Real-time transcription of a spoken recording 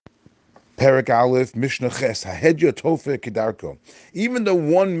Perak Aleph, Mishnah Ches, Hahedya Tofe Kedarko. Even though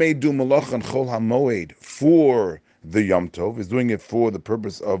one may do Malach and Chol HaMoed for the Yom Tov, is doing it for the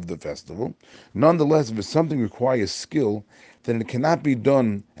purpose of the festival, nonetheless, if something requires skill, then it cannot be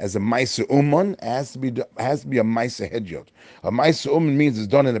done as a Maisa Uman, it has to be a Maisa Hedyot. A Maisa Uman means it's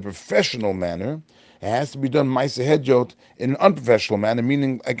done in a professional manner. It has to be done Maisa Hedyot in an unprofessional manner,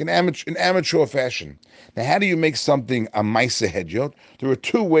 meaning like an amateur fashion. Now, how do you make something a Maisa Hedyot? There are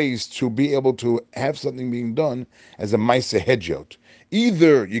two ways to be able to have something being done as a Maisa Hedyot.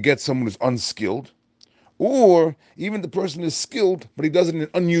 Either you get someone who's unskilled, or even the person is skilled, but he does it in an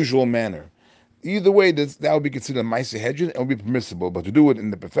unusual manner. Either way, that would be considered a Maisa Hedjin and would be permissible. But to do it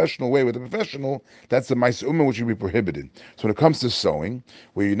in the professional way with a professional, that's the Maisa Ummah, which would be prohibited. So when it comes to sewing,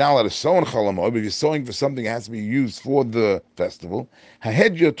 where you're not allowed to sew in Chalamoid, but if you're sewing for something that has to be used for the festival,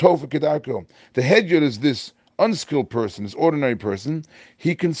 HaHedya Tofa Kedarko. The Hedjah is this unskilled person, this ordinary person,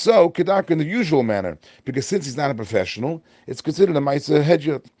 he can sew kedarka in the usual manner, because since he's not a professional, it's considered a Maisa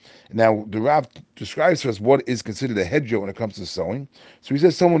Hedjah. Now, the Rav describes for us what is considered a hedjah when it comes to sewing. So he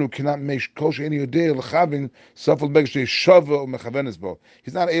says someone who cannot make kol she'eni yodei l'chavin safal beg shava u'mechavenes bo.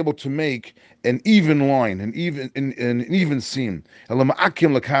 He's not able to make an even line, an even seam.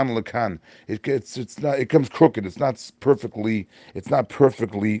 Elama'akim lakan lakan. It comes crooked. It's not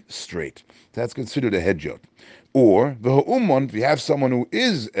perfectly straight. That's considered a hedjah. Or the ha'uman, if you have someone who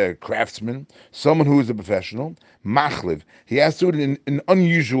is a craftsman, someone who is a professional, machliv, he has to do it in an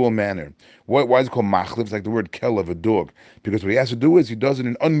unusual manner. Why is it called machliv? It's like the word kel of a dog, because what he has to do is he does it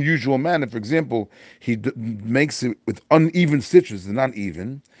in an unusual manner. For example, makes it with uneven stitches, they're not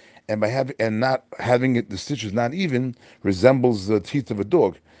even, and not having the stitches not even resembles the teeth of a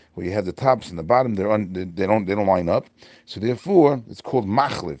dog, where you have the tops and the bottom, they don't line up. So therefore, it's called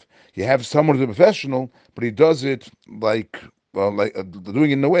machliv. You have someone who's a professional, but he does it doing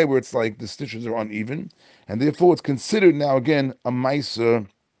it in a way where it's like the stitches are uneven, and therefore it's considered now again a maisa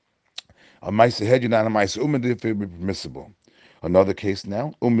hedge, not a maisa umen, therefore it would be permissible. Another case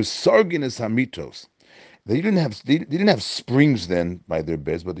now, umisargin is hamitos. They didn't have springs then by their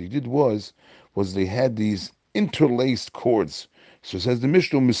beds, but what they did was they had these interlaced cords. So it says the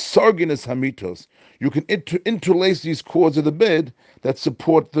Mishnah, misarginus hamitos. You can interlace these cords of the bed that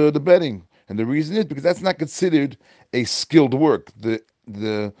support the bedding. And the reason is because that's not considered a skilled work.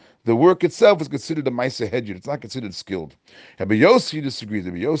 The work itself is considered a Maisa Hedjit. It's not considered skilled. Rabbi Yossi disagrees.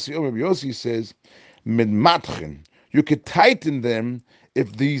 Rabbi Yossi says, Midmatchin. You could tighten them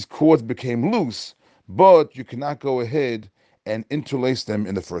if these cords became loose, but you cannot go ahead and interlace them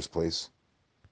in the first place.